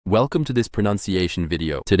Welcome to this pronunciation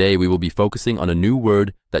video. Today we will be focusing on a new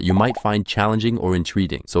word that you might find challenging or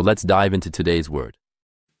intriguing. So let's dive into today's word.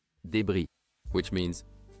 Débris, which means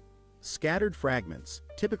scattered fragments,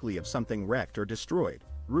 typically of something wrecked or destroyed,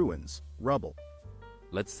 ruins, rubble.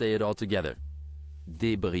 Let's say it all together.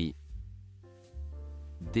 Débris.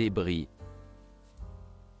 Débris.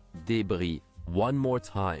 Débris. One more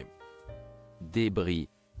time. Débris.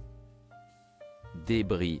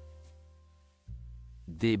 Débris.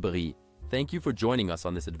 Débris. Thank you for joining us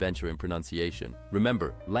on this adventure in pronunciation.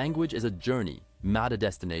 Remember, language is a journey, not a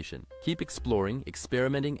destination. Keep exploring,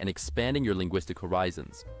 experimenting, and expanding your linguistic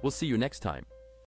horizons. We'll see you next time.